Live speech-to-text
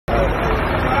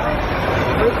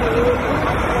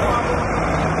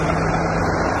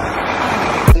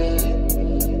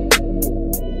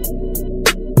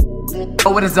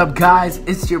What is up, guys?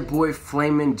 It's your boy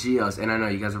Flamin' Geos, and I know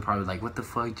you guys are probably like, what the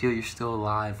fuck, Geo, you're still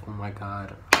alive? Oh my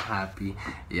god, I'm happy.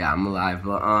 Yeah, I'm alive.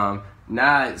 But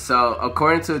nah, so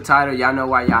according to the title, y'all know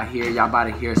why y'all here. Y'all about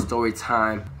to hear story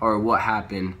time, or what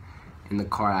happened in the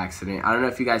car accident. I don't know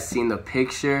if you guys seen the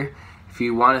picture. If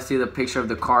you want to see the picture of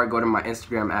the car, go to my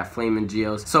Instagram at Flamin'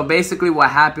 Geos. So basically what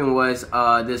happened was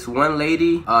this one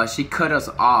lady, she cut us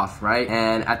off, right?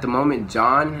 And at the moment,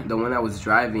 John, the one that was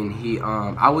driving,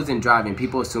 I wasn't driving.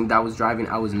 People assumed I was driving.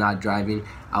 I was not driving.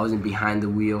 I wasn't behind the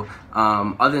wheel.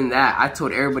 Other than that, I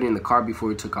told everybody in the car before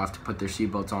we took off to put their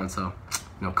seatbelts on. So,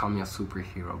 you know, call me a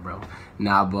superhero, bro.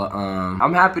 Nah, but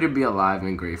I'm happy to be alive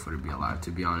and grateful to be alive,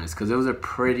 to be honest, because it was a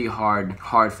pretty hard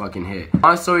fucking hit.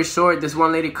 Long story short, this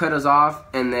one lady cut us off,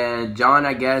 and then John,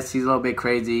 I guess, he's a little bit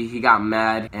crazy. He got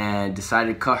mad and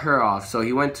decided to cut her off. So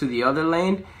he went to the other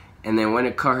lane and then went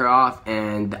to cut her off,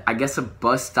 and I guess a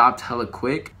bus stopped hella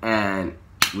quick, and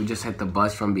we just hit the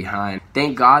bus from behind.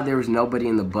 Thank God there was nobody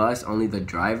in the bus, only the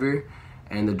driver.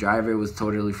 And the driver was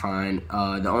totally fine.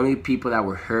 The only people that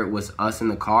were hurt was us in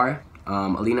the car.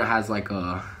 Alina has like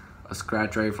a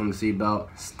scratch right from the seatbelt.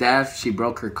 Steph, she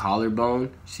broke her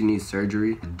collarbone. She needs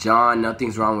surgery. John,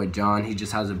 nothing's wrong with John. He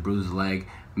just has a bruised leg.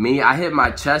 Me, I hit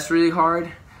my chest really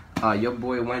hard. Your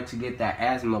boy went to get that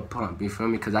asthma pump, you feel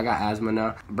me? Because I got asthma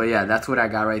now. But yeah, that's what I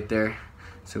got right there.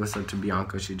 Say what's up to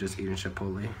Bianca. She just eating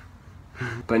Chipotle.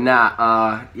 But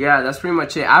nah, yeah, that's pretty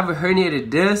much it. I have a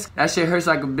herniated disc. That shit hurts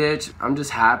like a bitch. I'm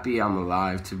just happy I'm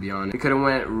alive, to be honest. It could have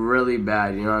went really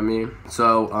bad, you know what I mean?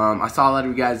 So, I saw a lot of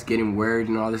you guys getting worried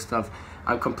and all this stuff.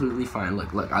 I'm completely fine.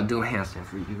 Look, I'll do a handstand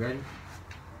for you. You ready?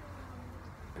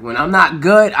 When I'm not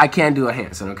good, I can't do a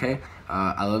handstand, okay?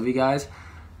 I love you guys.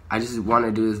 I just want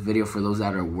to do this video for those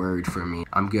that are worried for me.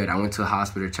 I'm good. I went to the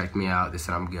hospital, checked me out. They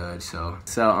said I'm good. So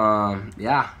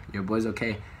yeah, your boy's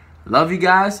okay. Love you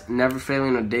guys. Never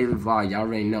failing a daily vlog. Y'all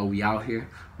already know we out here.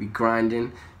 We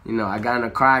grinding. You know, I got in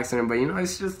a car accident, but you know,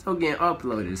 it's just still getting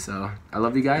uploaded. So I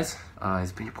love you guys.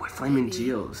 It's been your boy Flamin'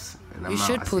 Geos. You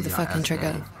should pull the fucking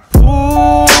trigger.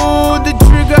 Ooh.